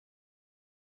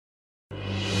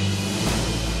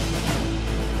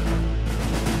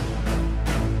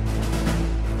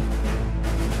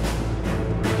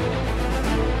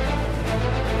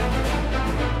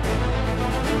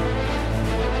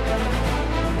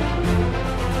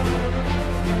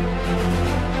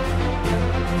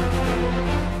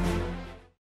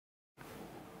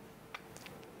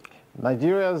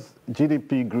Nigeria's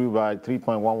GDP grew by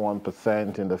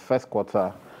 3.11% in the first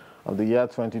quarter of the year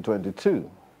 2022.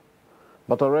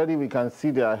 But already we can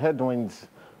see there are headwinds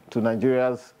to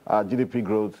Nigeria's GDP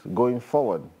growth going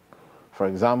forward. For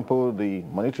example, the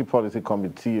Monetary Policy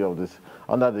Committee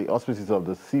under the auspices of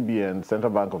the CBN,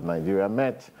 Central Bank of Nigeria,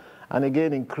 met and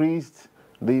again increased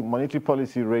the monetary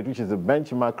policy rate, which is the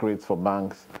benchmark rates for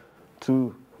banks,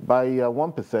 by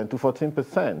 1% to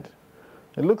 14%.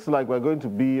 It looks like we're going to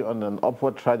be on an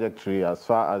upward trajectory as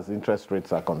far as interest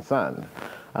rates are concerned.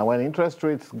 And when interest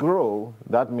rates grow,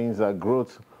 that means that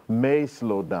growth may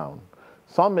slow down.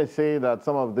 Some may say that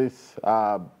some of these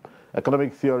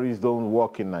economic theories don't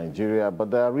work in Nigeria,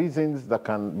 but there are reasons that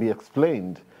can be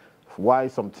explained why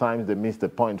sometimes they miss the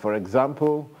point. For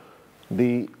example,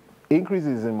 the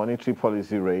increases in monetary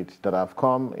policy rate that have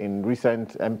come in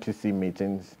recent MTC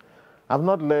meetings have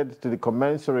not led to the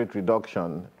commensurate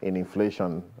reduction in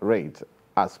inflation rate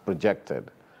as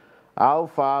projected. How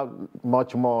far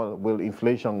much more will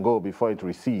inflation go before it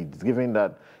recedes, given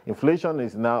that inflation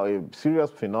is now a serious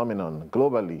phenomenon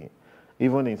globally,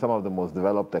 even in some of the most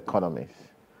developed economies?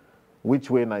 Which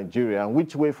way Nigeria and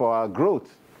which way for our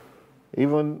growth?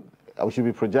 Even we should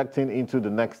be projecting into the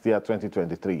next year,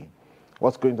 2023.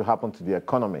 What's going to happen to the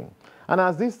economy? And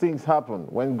as these things happen,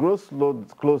 when growth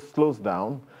slows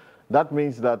down, that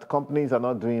means that companies are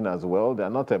not doing as well. They are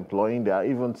not employing.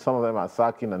 Some of them are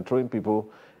sacking and throwing people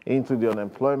into the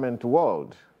unemployment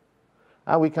world.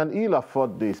 And we can ill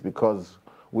afford this because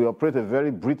we operate a very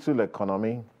brittle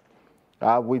economy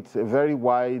with a very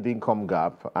wide income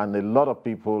gap and a lot of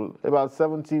people, about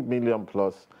 70 million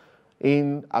plus,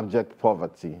 in abject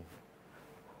poverty.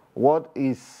 What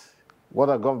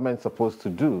are governments supposed to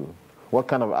do? What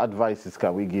kind of advices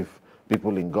can we give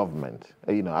people in government,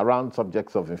 around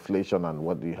subjects of inflation and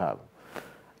what do you have?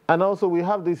 And also we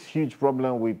have this huge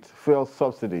problem with fuel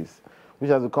subsidies, which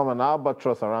has become an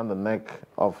albatross around the neck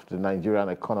of the Nigerian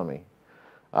economy.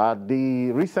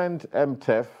 The recent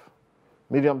MTEF,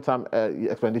 medium-term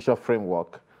expenditure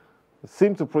framework,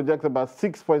 seemed to project about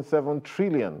 6.7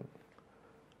 trillion.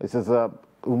 This is a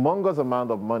humongous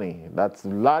amount of money. That's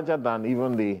larger than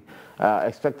even the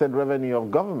expected revenue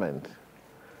of government.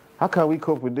 How can we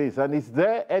cope with this? And is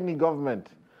there any government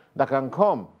that can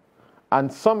come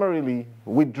and summarily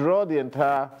withdraw the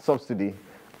entire subsidy,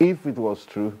 if it was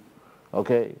true,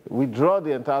 okay? Withdraw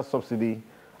the entire subsidy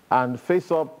and face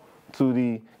up to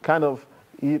the kind of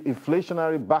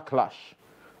inflationary backlash,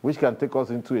 which can take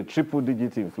us into a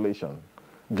triple-digit inflation,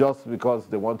 just because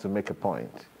they want to make a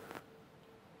point.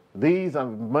 These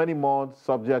and many more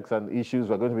subjects and issues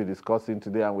we're going to be discussing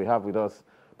today, and we have with us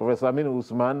Professor Aminu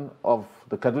Usman of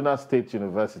the Kaduna State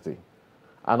University.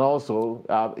 And also,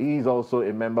 he is also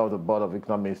a member of the Board of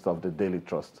Economists of the Daily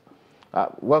Trust.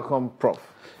 Welcome, Prof.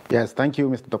 Yes, thank you,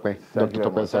 Mr. Tokwe. Thank you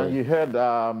very much. And you heard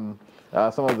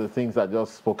some of the things I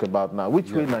just spoke about now.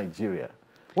 Which way Nigeria?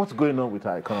 What's going on with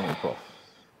our economy, Prof?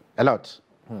 A lot.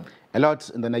 A lot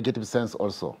in the negative sense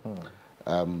also.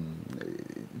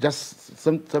 Just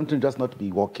something just not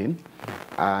be working.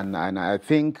 And I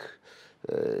think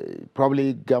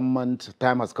probably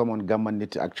time has come on government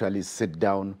need to actually sit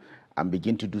down and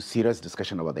begin to do serious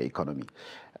discussion about the economy.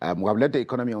 We have let the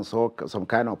economy on some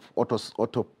kind of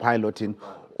autopiloting,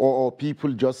 or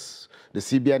people just, the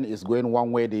CBN is going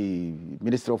one way, the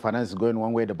Ministry of Finance is going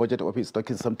one way, the budget office is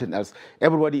talking something else.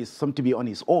 Everybody is something to be on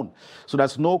his own. So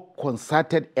there's no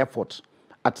concerted effort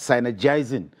at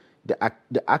synergizing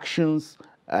the actions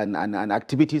and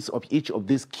activities of each of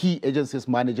these key agencies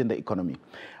managing the economy.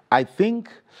 I think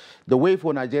the way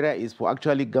for Nigeria is for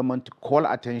actually government to call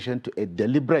attention to a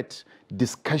deliberate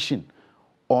discussion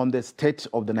on the state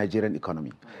of the Nigerian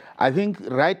economy. I think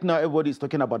right now everybody is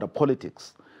talking about the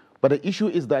politics, but the issue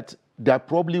is that there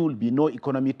probably will be no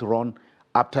economy to run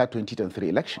after 2023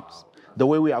 elections, the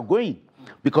way we are going.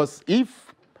 Because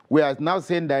if we are now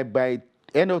saying that by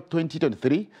end of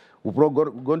 2023, we're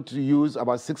going to use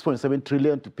about 6.7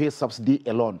 trillion to pay subsidy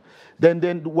alone. And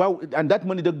that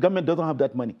money, the government doesn't have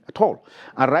that money at all.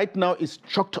 And right now it's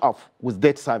choked off with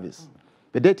debt service.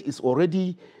 The debt is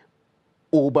already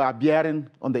overbearing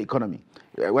on the economy.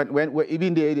 When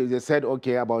even they said,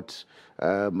 okay, about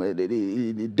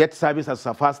the debt service has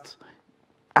surpassed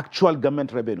actual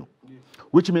government revenue,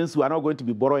 which means we are not going to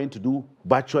be borrowing to do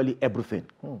virtually everything.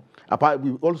 Apart,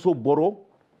 we also borrow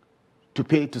to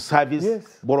pay to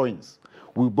service borrowings.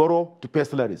 We borrow to pay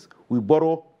salaries. We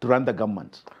borrow to run the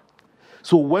government.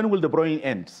 So when will the borrowing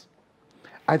end?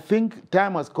 I think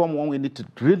time has come when we need to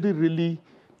really, really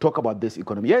talk about this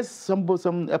economy. Yes, some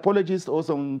apologists or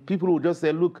some people who just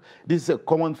say, look, this is a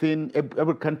common thing.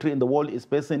 Every country in the world is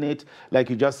facing it. Like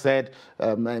you just said,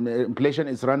 inflation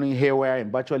is running haywire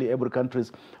in virtually every country.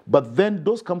 But then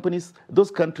those countries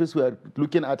we are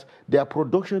looking at, they are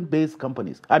production-based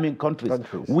countries.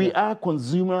 We are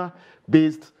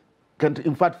consumer-based country.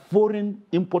 In fact, foreign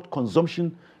import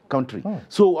consumption country.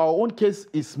 So our own case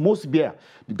is most bare.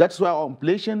 That's why our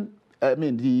inflation,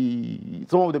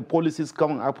 some of the policies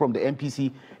coming up from the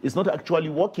MPC is not actually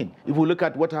working. If we look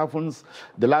at what happens,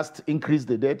 the last increase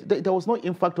they did, there was no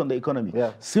impact on the economy.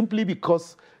 Simply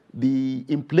because the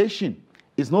inflation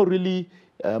is not really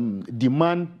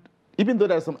demand, even though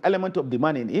there's some element of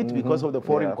demand in it because of the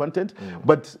foreign content,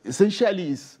 but essentially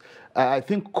is, I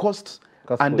think, costs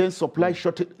and then supply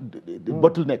shortage, the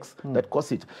bottlenecks that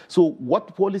cause it. So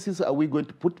what policies are we going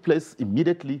to put place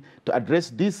immediately to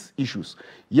address these issues?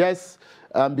 Yes,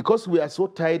 because we are so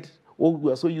tied, or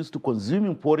we are so used to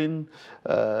consuming foreign,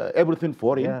 everything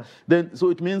foreign, then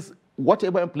so it means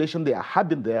whatever inflation they are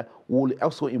having there, will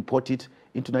also import it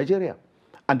into Nigeria.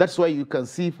 And that's why you can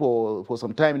see for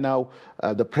some time now,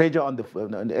 the pressure on the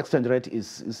exchange rate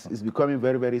is becoming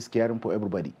very, very scary for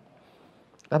everybody.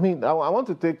 I want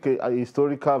to take a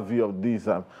historical view of this.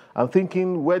 I'm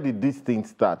thinking, where did this thing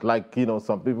start? Like,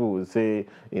 some people will say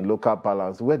in local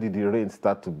parlance, where did the rain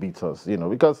start to beat us?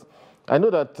 Because I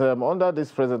know that under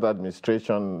this present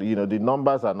administration, the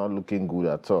numbers are not looking good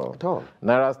at all.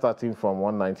 Naira starting from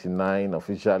 199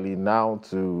 officially now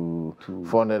to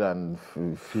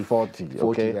 440,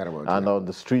 okay? And on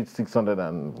the street, 600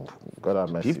 and God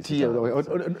have mercy. 50.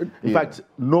 In fact,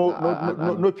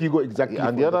 no figure exactly.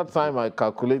 And the other time I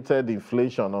calculated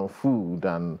inflation on food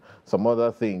and some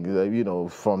other things,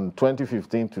 from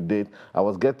 2015 to date, I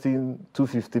was getting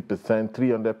 250%,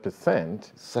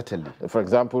 300%. Certainly. For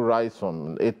example, rice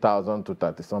from 8,000 to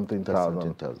 30-something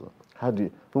thousand.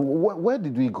 Where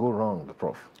did we go wrong,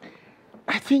 Prof?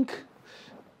 I think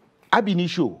ab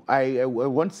initio, I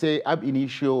won't say ab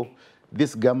initio,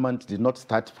 this government did not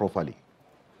start properly.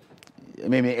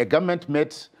 A government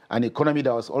met an economy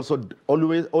that was also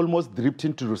almost dripped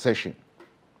into recession.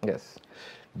 Yes.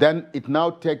 Then it now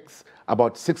takes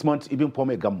about 6 months even form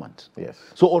a government. Yes.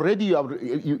 So already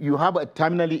you have a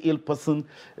terminally ill person,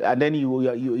 and then you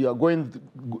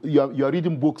are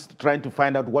reading books trying to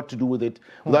find out what to do with it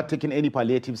without taking any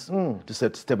palliatives to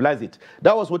stabilize it.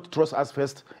 That was what thrust us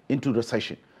first into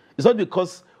recession. It's not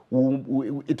because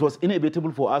it was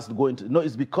inevitable for us to go into. No,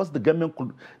 it's because the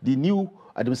new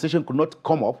administration could not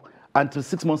come up until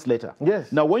 6 months later.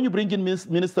 Yes. Now, when you bring in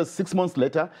ministers 6 months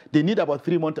later, they need about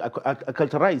 3 months to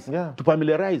acculturize, to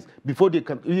familiarize, before they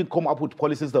can even come up with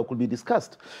policies that could be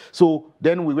discussed. So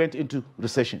then we went into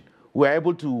recession. We were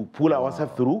able to pull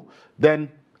ourselves through. Then,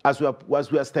 as we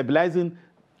are stabilizing,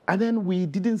 and then we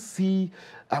didn't see,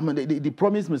 the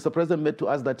promise Mr. President made to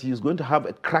us that he is going to have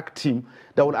a crack team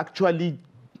that will actually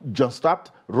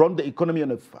jumpstart, run the economy on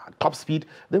a top speed.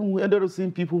 Then we ended up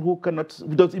seeing people who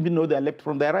don't even know their left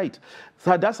from their right.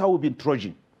 So that's how we've been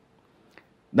trudging.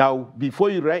 Now, before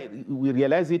we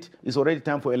realize it, it's already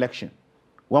time for election.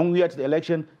 When we are at the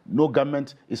election, no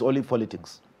government, is only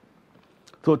politics.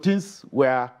 So things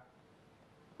were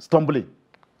stumbling.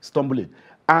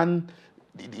 And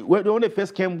when they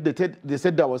first came, they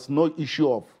said there was no issue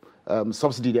of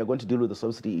subsidy. They are going to deal with the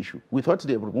subsidy issue. We thought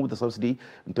they removed the subsidy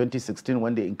in 2016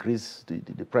 when they increased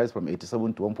the price from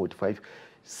 87 to 145.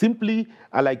 Simply,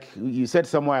 like you said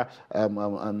somewhere,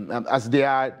 as they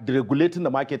are deregulating the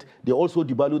market, they also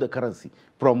devalue the currency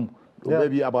from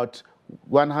maybe about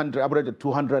 100, average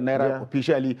 200 naira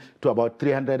officially to about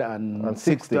 300 and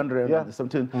 600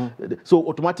 something. So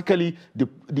automatically,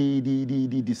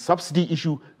 the subsidy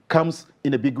issue comes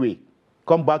in a big way.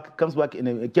 Came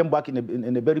back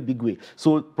in a very big way.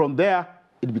 So from there,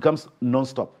 it becomes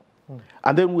non-stop.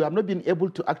 And then we have not been able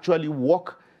to actually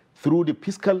walk through the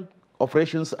fiscal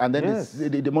operations and then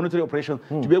the monetary operations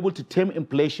to be able to tame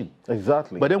inflation.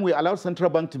 Exactly. But then we allowed central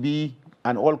bank to be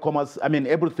an all-commerce,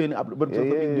 everything, doing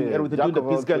the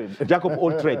fiscal, jack of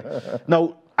all trade.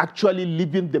 Now, actually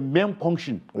leaving the main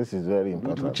function. This is very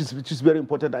important. Which is very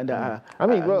important. And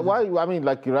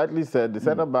like you rightly said, the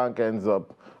central bank ends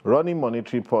up running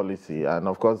monetary policy. And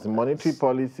of course, in monetary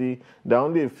policy, there are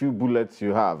only a few bullets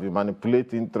you have. You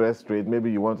manipulate interest rate.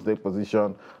 Maybe you want to take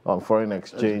position on foreign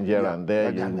exchange here and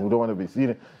there. You don't want to be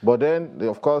seen. But then,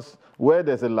 of course, where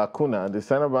there's a lacuna, the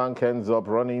central bank ends up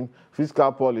running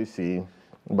fiscal policy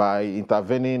by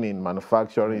intervening in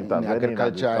manufacturing, in intervening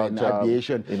agriculture, in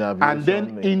aviation, and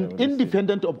then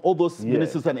independent of all those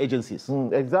ministries and agencies.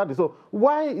 Exactly. So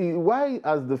why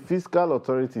has the fiscal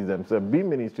authorities themselves, being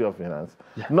Ministry of Finance,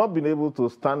 not been able to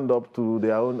stand up to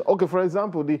their own? Okay, for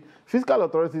example, the fiscal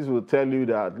authorities will tell you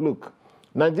that, look,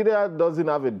 Nigeria doesn't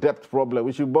have a debt problem.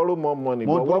 We should borrow more money.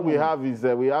 But what we have is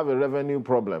we have a revenue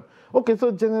problem. Okay,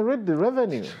 so generate the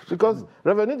revenue, because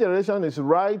revenue generation is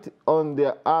right on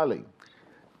their alley.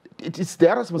 It is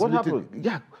their responsibility. What happened?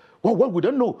 Yeah. Well, we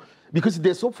don't know, because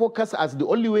they're so focused as the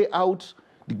only way out.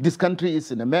 This country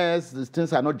is in a mess. These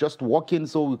things are not just working,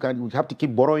 so we have to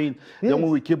keep borrowing. Yes. Then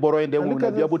when we keep borrowing, then we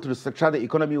will be able to restructure the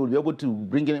economy. We'll be able to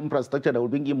bring in infrastructure that will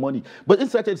bring in money. But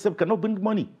infrastructure itself cannot bring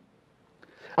money.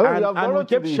 And we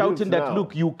kept shouting that, now,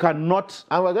 look, you cannot.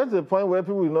 And we're getting to the point where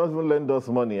people will not even lend us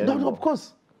money anymore. No, of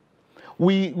course.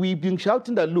 We've been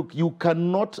shouting that, look, you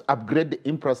cannot upgrade the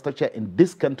infrastructure in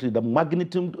this country, the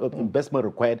magnitude of investment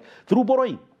required, through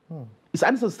borrowing. It's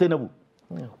unsustainable.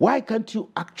 Why can't you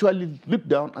actually look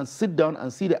down and sit down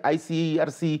and see the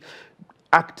ICRC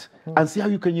Act and see how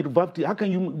you can revamp it? How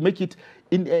can you make it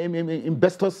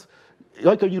investors?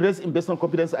 How can you raise investment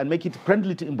confidence and make it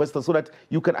friendly to investors so that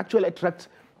you can actually attract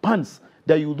funds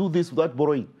that you do this without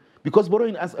borrowing? Because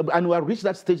borrowing, and we have reached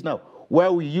that stage now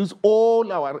where we use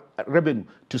all our revenue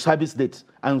to service debt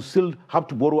and still have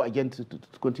to borrow again to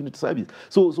continue to service.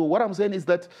 So what I'm saying is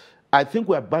that I think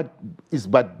we are bad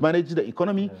managing the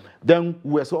economy. Then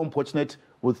we are so unfortunate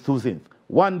with two things.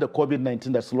 One, the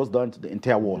COVID-19 that slows down the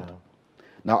entire world.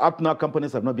 Now, up now,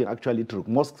 companies have not been actually,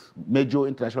 most major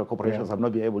international corporations have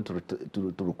not been able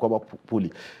to recover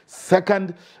fully.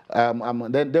 Second,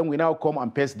 then we now come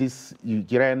and face this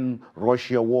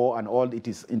Ukraine-Russia war and all it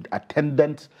is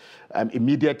attendant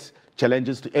immediate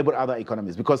challenges to every other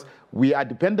economies, because we are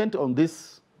dependent on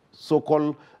these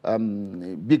so-called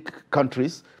big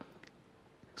countries.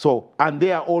 So, and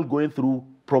they are all going through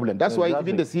problems. That's why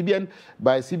even the CBN,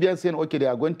 by CBN saying, okay, they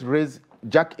are going to raise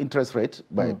jack interest rate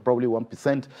by probably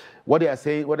 1%. What they are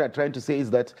saying, what they are trying to say is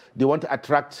that they want to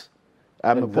attract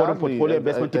foreign portfolio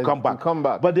investment to come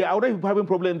back. But they are already having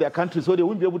problems in their country, so they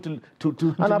won't be able to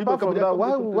and apart from that,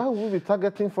 why would we be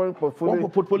targeting foreign portfolio?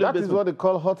 That is what they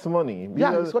call hot money.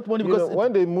 Because, it's hot money because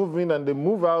when they move in and they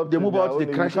move out, they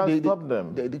crash. You can't stop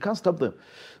them. They can't stop them.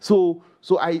 So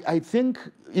I think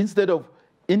instead of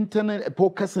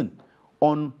focusing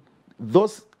on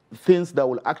those things that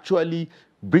will actually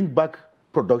bring back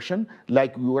production,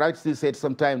 like we rightly said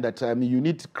sometime that you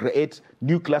need to create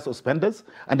new class of spenders,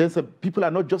 and then some people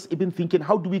are not just even thinking,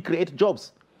 how do we create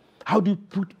jobs? How do you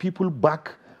put people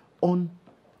back on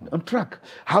track?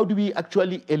 How do we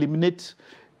actually eliminate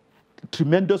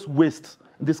tremendous waste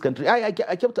in this country? I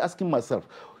kept asking myself,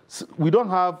 we don't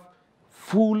have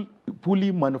full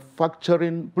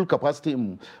capacity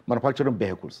in manufacturing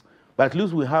vehicles, but at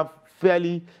least we have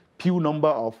fairly few number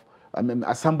of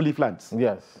assembly plants.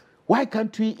 Yes. Why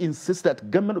can't we insist that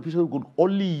government officials could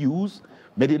only use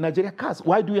made in Nigeria cars?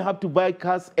 Why do we have to buy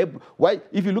cars? Why,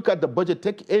 if you look at the budget,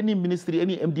 take any ministry,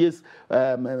 any MDS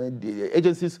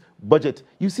agency's budget,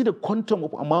 you see the quantum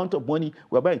of amount of money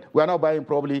we're buying. We are now buying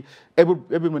probably,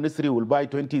 every ministry will buy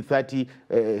 20, 30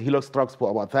 Hilux trucks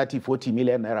for about 30, 40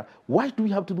 million naira. Why do we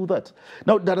have to do that?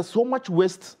 Now, there is so much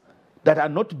waste that are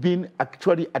not being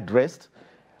actually addressed.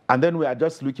 And then we are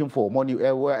just looking for money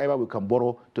wherever we can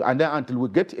borrow, and then until we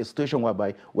get a situation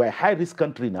whereby we're a high-risk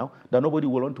country now, that nobody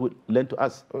will want to lend to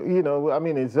us. You know, I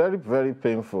mean, it's very, very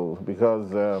painful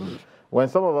because when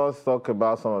some of us talk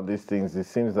about some of these things, it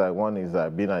seems like one is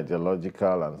being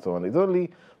ideological and so on. It's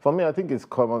only, for me, I think it's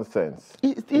common sense.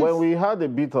 When we had a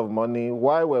bit of money,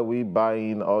 why were we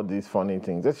buying all these funny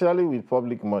things, especially with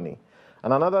public money?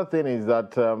 And another thing is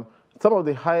that some of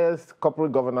the highest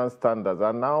corporate governance standards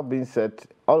are now being set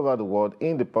all over the world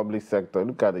in the public sector.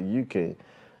 Look at the UK.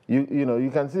 You know, you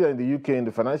can see that in the UK, in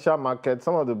the financial market,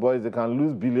 some of the boys, they can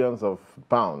lose billions of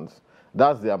pounds.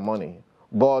 That's their money.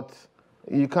 But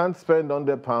you can't spend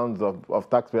 £100 of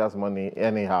taxpayers' money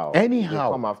anyhow. They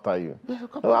come after you.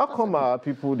 So how come our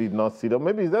people did not see that?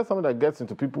 Maybe is there something that gets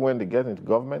into people when they get into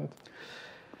government?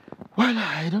 Well,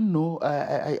 I don't know.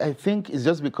 I think it's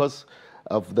just because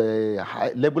of the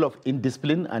high level of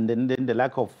indiscipline and then the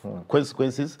lack of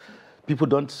consequences. People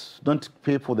don't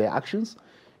pay for their actions.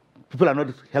 People are not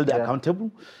held accountable.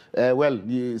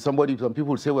 Some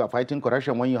people say we are fighting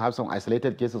corruption when you have some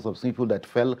isolated cases of people that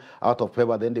fell out of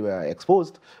favor, then they were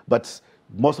exposed. But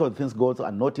most of the things go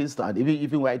unnoticed, and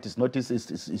even where it is noticed,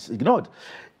 is ignored.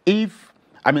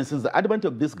 Since the advent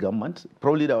of this government,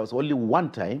 probably there was only one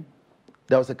time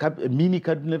there was a mini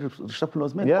cabinet reshuffle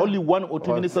was made. Yeah. Only 1 or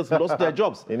 2 ministers lost their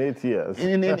jobs. In 8 years.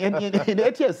 In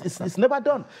 8 years. It's never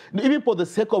done. Even for the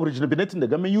sake of rejuvenating the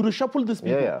government, you reshuffle these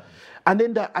people. Yeah. And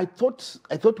then I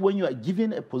thought when you are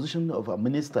given a position of a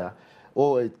minister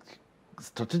or a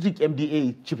strategic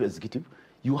MDA chief executive,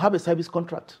 you have a service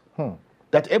contract.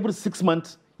 That every 6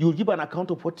 months, you give an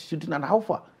account of what you did and how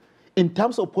far. In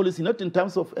terms of policy, not in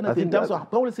terms of anything, in terms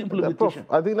of policy implementation.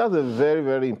 I think that's a very,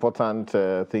 very important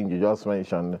thing you just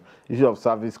mentioned. Issue of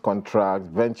service contracts,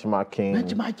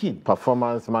 benchmarking,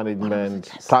 performance management,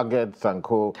 targets and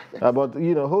co. But,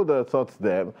 you know, hold the thoughts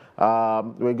there.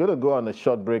 We're going to go on a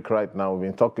short break right now. We've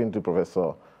been talking to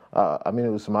Professor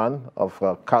Aminu Usman of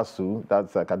KASU,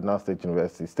 that's Kaduna State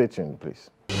University. Stay tuned, please.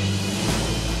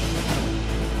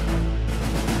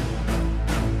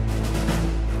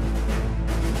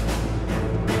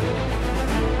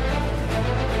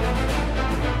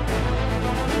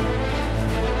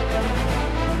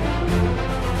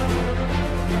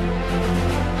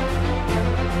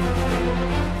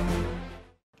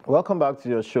 Welcome back to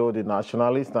your show, The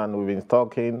Nationalist, and we've been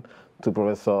talking to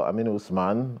Professor Aminu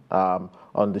Usman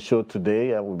on the show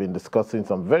today, and we've been discussing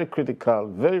some very critical,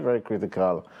 very, very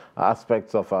critical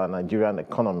aspects of our Nigerian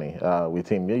economy with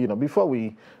him. You know, before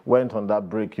we went on that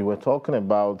break, you were talking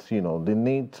about, you know, the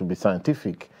need to be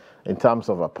scientific in terms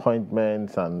of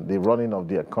appointments and the running of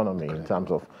the economy in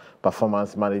terms of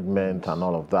performance management and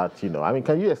all of that, you know. I mean,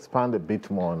 can you expand a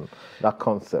bit more on that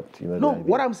concept? You know, no,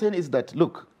 what I'm saying is that,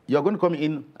 look, you're going to come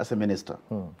in as a minister,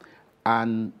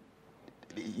 and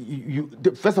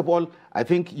first of all, I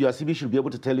think your CV should be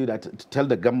able to tell you that, to tell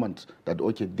the government that,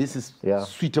 okay, this is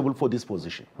suitable for this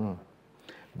position.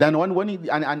 Then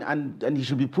and he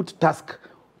should be put task,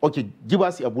 okay, give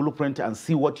us your blueprint and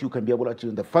see what you can be able to achieve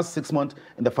in the first 6 months,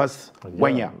 in the first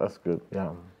 1 year. That's good.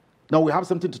 Yeah. Now we have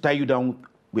something to tie you down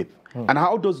with. And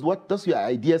how does your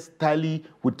ideas tally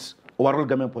with overall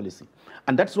government policy?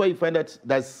 And that's why you find that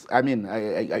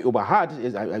I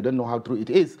overheard, I don't know how true it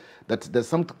is, that there's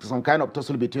some kind of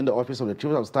tussle between the Office of the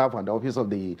Chief of Staff and the Office of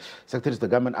the Secretary of the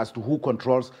Government as to who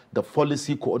controls the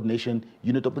policy coordination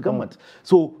unit of the government.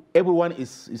 So everyone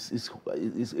is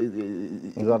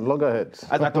at loggerheads.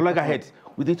 At loggerheads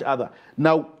with each other.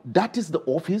 Now, that is the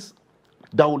office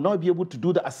that will now be able to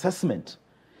do the assessment,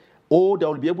 or they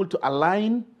will be able to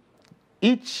align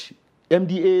each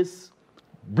MDA's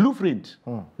blueprint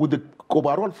with the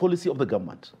overall policy of the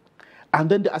government. And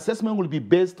then the assessment will be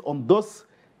based on those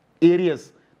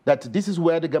areas that this is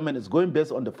where the government is going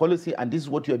based on the policy, and this is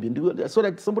what you have been doing, so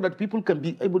that people can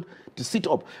be able to sit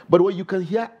up. But where you can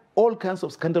hear all kinds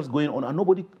of scandals going on and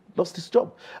nobody lost his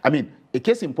job. I mean, a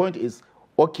case in point is,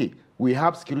 okay, we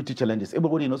have security challenges.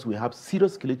 Everybody knows we have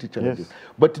serious security challenges. Yes.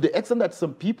 But to the extent that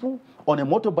some people on a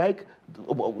motorbike,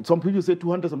 some people say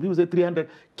 200, some people say 300,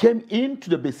 came into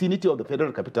the vicinity of the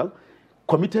federal capital,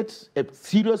 committed a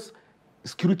serious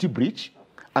security breach,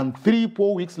 and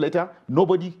 3-4 weeks later,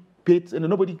 nobody paid, and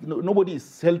nobody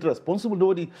is held responsible.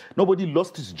 Nobody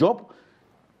lost his job.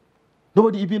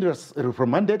 Nobody even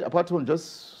reprimanded, apart from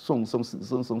just some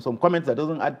comments that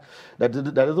doesn't add, that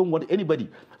doesn't want anybody.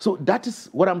 So that is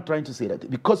what I'm trying to say, that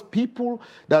because people,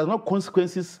 there are no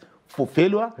consequences for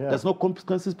failure, there's no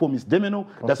consequences for misdemeanor,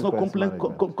 there's no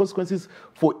consequences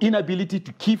for inability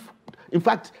to keep. In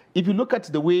fact, if you look at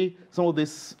the way some of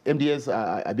these MDAs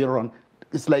are being run,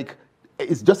 it's like,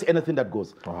 it's just anything that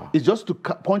goes. Wow. It's just to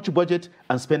punch budget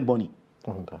and spend money.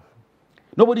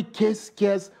 Nobody cares,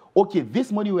 okay,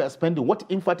 this money we are spending, what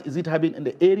impact is it having in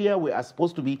the area we are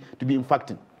supposed to be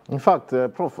impacting? In fact,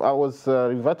 Prof, I was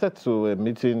invited to a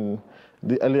meeting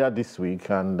earlier this week,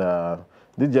 and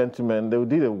the gentlemen, they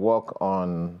did a work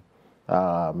on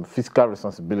fiscal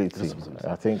responsibility.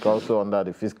 I think also under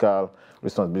the Fiscal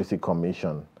Responsibility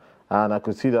Commission. And I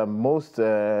could see that most,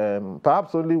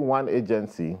 perhaps only one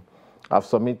agency have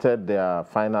submitted their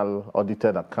final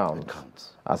audited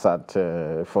accounts as at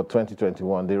for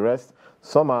 2021. The rest,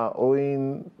 some are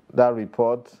owing that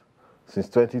report since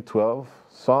 2012.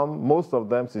 Most of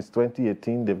them since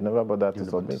 2018, they've never bothered to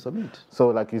submit. So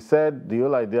like you said, the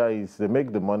whole idea is they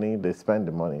make the money, they spend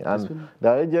the money. And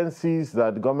there are agencies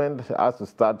that the government has to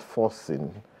start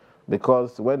forcing,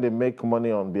 because when they make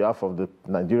money on behalf of the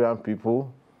Nigerian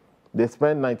people, they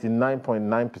spend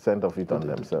 99.9% of it on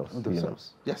themselves. You know?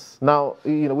 Yes. Now,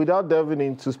 you know, without delving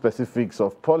into specifics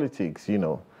of politics, you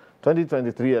know,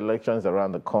 2023 elections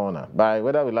around the corner. By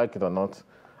whether we like it or not,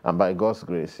 and by God's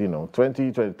grace, you know,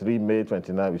 2023, May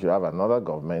 29, we should have another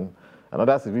government,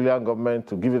 another civilian government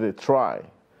to give it a try.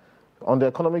 On the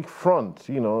economic front,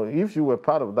 you know, if you were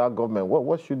part of that government,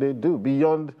 what should they do?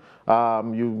 Beyond,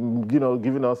 you know,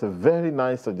 giving us a very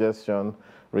nice suggestion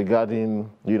regarding,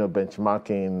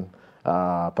 benchmarking,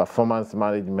 performance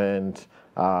management.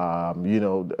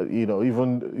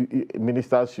 Even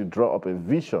ministers should draw up a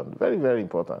vision. Very, very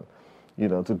important.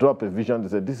 To draw up a vision to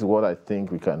say, this is what I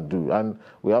think we can do. And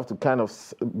we have to kind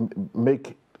of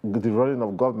make the running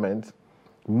of government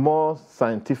more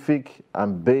scientific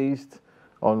and based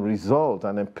on result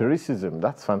and empiricism.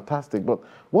 That's fantastic. But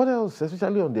what else,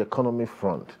 especially on the economy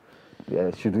front,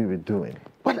 should we be doing?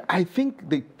 Well, I think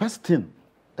the first thing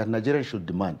that Nigerians should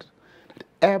demand, that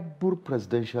every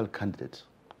presidential candidate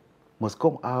must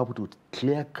come out with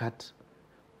clear-cut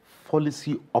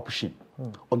policy option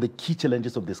on the key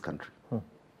challenges of this country.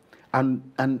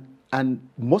 And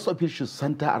most of it should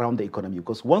center around the economy,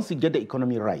 because once you get the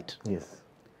economy right, yes,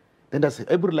 then there's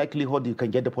every likelihood you can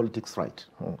get the politics right.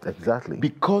 Exactly.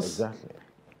 Because,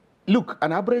 look,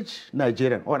 an average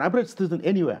Nigerian or an average citizen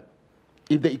anywhere,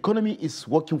 if the economy is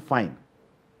working fine,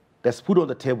 there's food on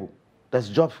the table, there's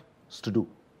jobs to do.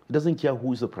 It doesn't care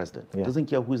who is the president. It doesn't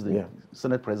care who is the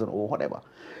Senate president or whatever.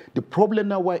 The problem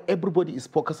now why everybody is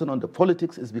focusing on the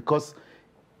politics is because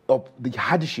of the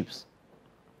hardships.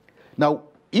 Now,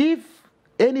 if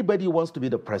anybody wants to be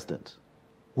the president,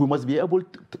 we must be able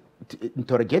to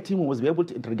interrogate him, we must be able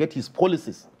to interrogate his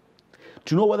policies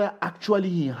to know whether actually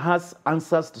he has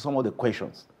answers to some of the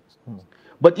questions.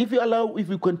 But if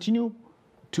we continue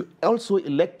to also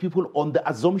elect people on the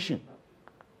assumption,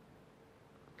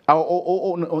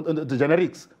 or on the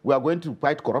generics, we are going to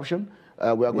fight corruption,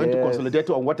 we are going to consolidate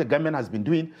on what the government has been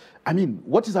doing. I mean,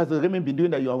 what has the government been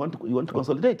doing that you want to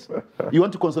consolidate? You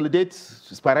want to consolidate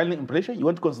spiraling inflation? You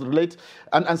want to consolidate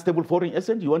unstable foreign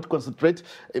exchange? You want to consolidate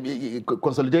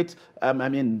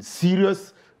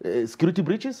serious security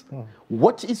breaches?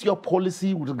 What is your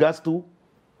policy with regards to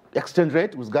exchange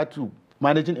rate, with regard to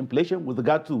managing inflation, with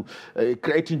regard to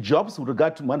creating jobs, with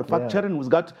regard to manufacturing, with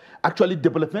regard to actually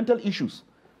developmental issues?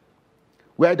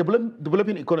 We are a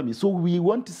developing economy, so we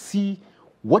want to see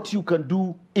what you can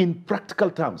do in practical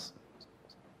terms,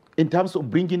 in terms of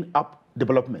bringing up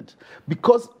development.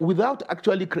 Because without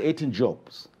actually creating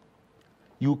jobs,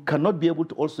 you cannot be able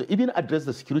to also even address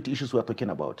the security issues we are talking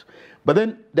about. But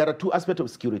then there are two aspects of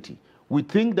security. We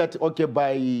think that, okay,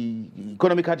 by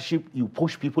economic hardship, you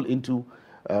push people into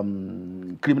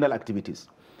criminal activities.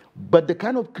 But the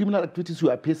kind of criminal activities we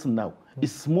are facing now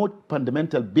is more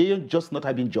fundamental, beyond just not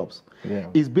having jobs.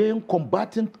 It's beyond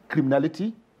combating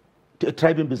criminality to a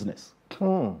thriving business.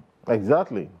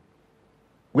 Exactly.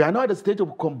 We are now at the stage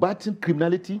of combating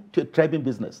criminality to a thriving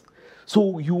business.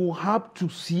 So you have to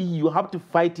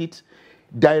fight it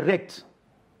direct.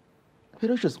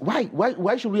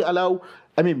 Why should we allow,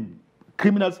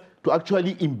 criminals to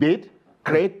actually invade,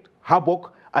 create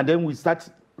havoc, and then we start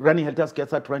running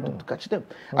helter-skelter trying to catch them?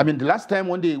 I mean, the last time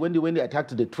when they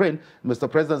attacked the train, Mr.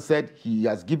 President said he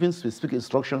has given specific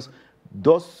instructions.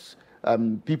 Those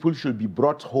people should be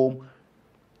brought home,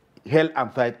 held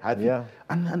and fight.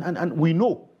 And we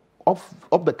know off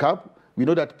the cap, we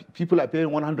know that people are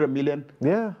paying 100 million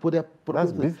for their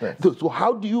business. So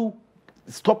how do you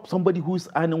stop somebody who is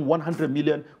earning 100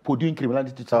 million for doing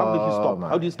criminality? How do you stop?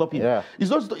 How do you stop him? It's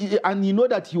not, and you know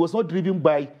that he was not driven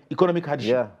by economic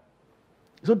hardship.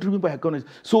 It's not driven by economics.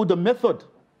 So the method,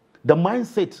 the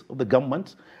mindset of the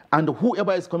government, and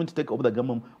whoever is coming to take over the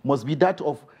government must be that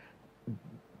of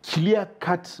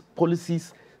clear-cut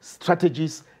policies,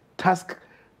 strategies, tasks,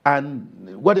 and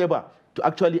whatever to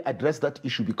actually address that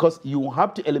issue, because you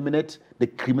have to eliminate the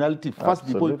criminality first.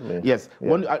 Absolutely.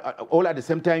 All at the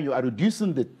same time, you are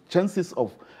reducing the chances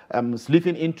of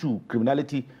slipping into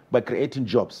criminality by creating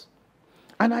jobs.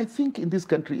 And I think in this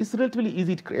country, it's relatively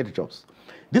easy to create jobs.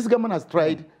 This government has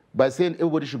tried by saying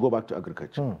everybody should go back to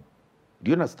agriculture. Do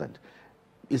you understand?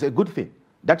 It's a good thing.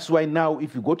 That's why now,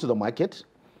 if you go to the market,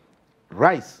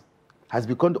 rice has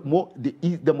become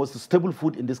the most stable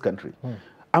food in this country.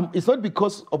 It's not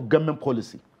because of government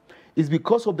policy. It's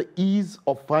because of the ease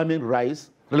of farming rice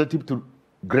relative to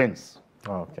grains.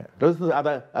 Those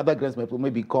are other grains,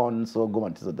 maybe corn, sorghum,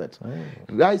 and things like that.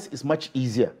 Rice is much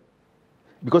easier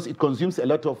because it consumes a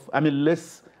lot of,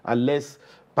 less and less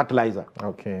fertilizer.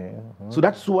 So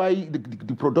that's why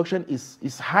the production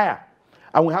is higher.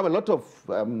 And we have a lot of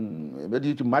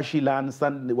marshy land,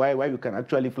 sand, where you can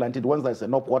actually plant it. Once there's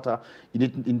enough water,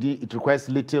 it requires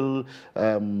little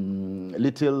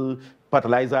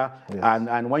fertilizer.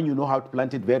 And when you know how to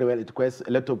plant it very well, it requires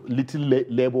a lot of little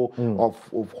labor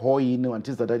of hoeing and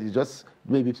things like that. It's just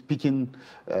maybe picking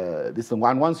this thing.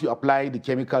 And once you apply the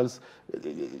chemicals,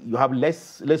 you have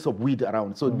less of weed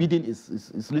around. So weeding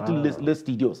is little less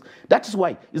tedious. That is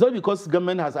why. It's not because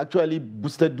government has actually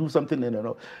do something.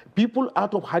 No. People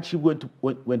out of hardship went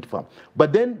to farm.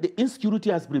 But then the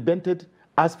insecurity has prevented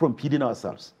us from feeding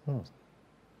ourselves.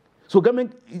 So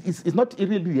government is not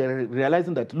really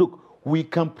realizing that, look, we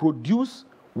can produce,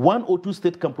 1 or 2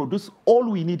 states can produce all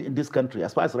we need in this country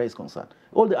as far as rice is concerned.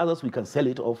 All the others, we can sell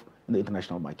it off in the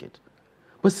international market.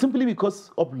 But simply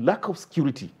because of lack of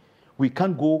security, we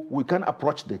can't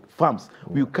approach the farms.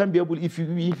 We can't be able, if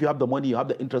you have the money, you have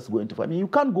the interest to go into farming, you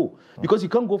can't go, because you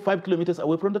can't go 5 kilometers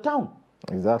away from the town.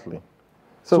 Exactly.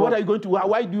 So what are you going to,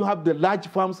 why do you have the large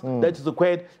farms that is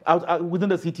required out within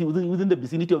the city, within the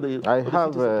vicinity of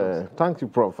the thank you,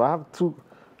 Prof. I have 2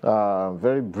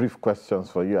 very brief questions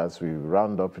for you as we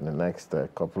round up in the next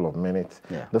couple of minutes.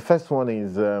 Yeah. The first one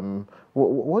is,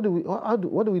 what do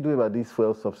we do about this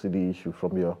fuel subsidy issue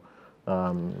from your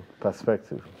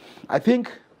perspective? I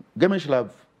think government should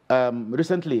have,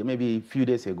 recently, maybe a few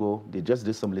days ago, they just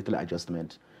did some little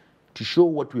adjustment to show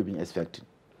what we've been expecting,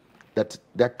 that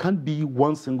there can't be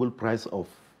one single price of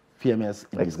PMS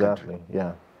in this country. Exactly,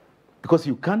 yeah. Because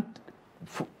you can't,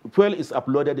 fuel is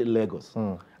uploaded in Lagos,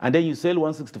 and then you sell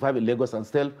 165 in Lagos and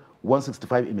sell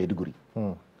 165 in Maiduguri,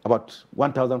 about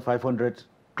 1,500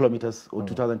 kilometers or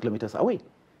 2,000 kilometers away.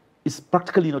 It's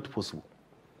practically not possible.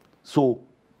 So,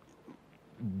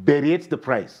 variate the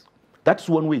price. That's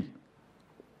one way.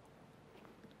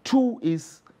 2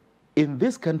 is, in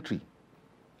this country,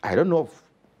 I don't know if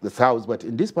the South, but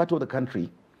in this part of the country,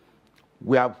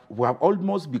 we have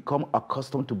almost become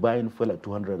accustomed to buying fuel at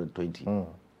 220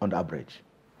 on the average.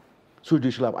 So they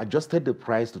should have adjusted the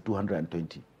price to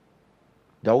 220.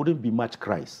 There wouldn't be much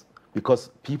crisis, because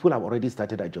people have already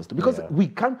started adjusting. Because we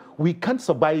can't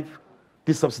survive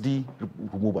this subsidy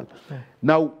removal.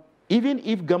 Now, even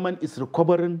if government is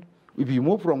recovering, if you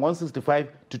move from 165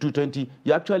 to 220,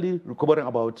 you're actually recovering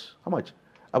about, how much?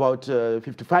 About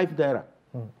 55 naira.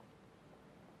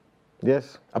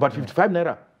 Yes. About 55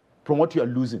 naira from what you are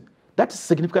losing. That's a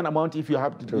significant amount if you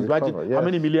have to imagine how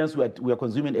many millions we are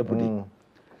consuming every day.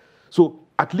 So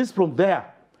at least from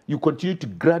there, you continue to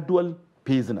gradual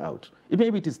phasing out. Even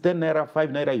if it is 10 naira, 5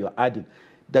 naira you're adding,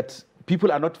 that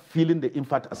people are not feeling the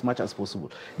impact as much as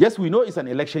possible. Yes, we know it's an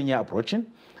election year approaching,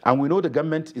 and we know the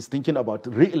government is thinking about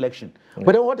re-election.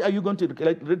 But then what are you going to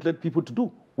let people to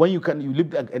do when you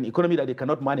live an economy that they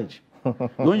cannot manage?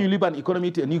 When you leave an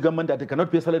economy to a new government that they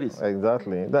cannot pay salaries?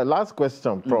 Exactly. The last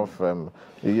question, Prof,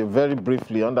 you very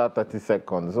briefly, under 30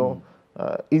 seconds. So,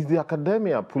 is the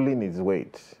academia pulling its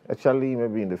weight, actually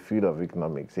maybe in the field of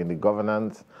economics, in the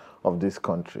governance of this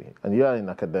country? And you are in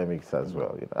academics as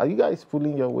well. You know, are you guys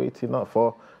pulling your weight enough,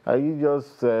 or are you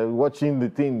just watching the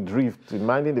thing drift,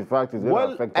 minding the fact it's going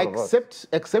to affect all of us?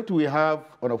 Except we have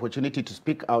an opportunity to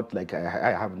speak out like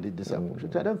I haven't did this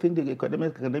opportunity. I don't think the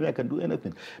academia can do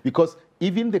anything, because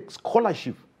even the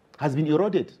scholarship has been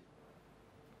eroded.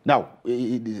 Now,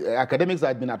 academics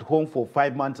have been at home for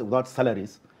 5 months without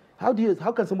salaries. How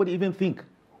can somebody even think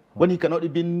when he cannot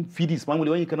even feed his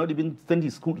family, when he cannot even send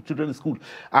his children to school?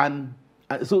 And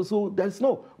so there's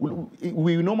no,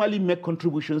 we normally make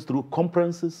contributions through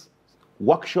conferences,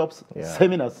 workshops,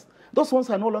 seminars. Those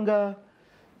ones are no longer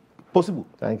possible.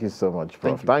 Thank you so much,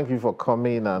 Prof. Thank you for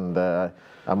coming, and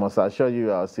I must assure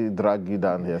you I'll still drag you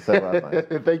down here several times.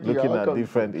 Thank you. Looking at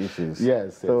different issues.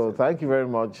 Yes. So thank you very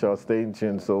much for staying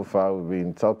tuned so far. We've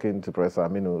been talking to Professor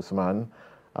Aminu Usman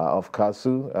of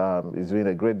KASU. It's been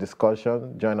a great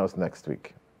discussion. Join us next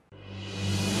week.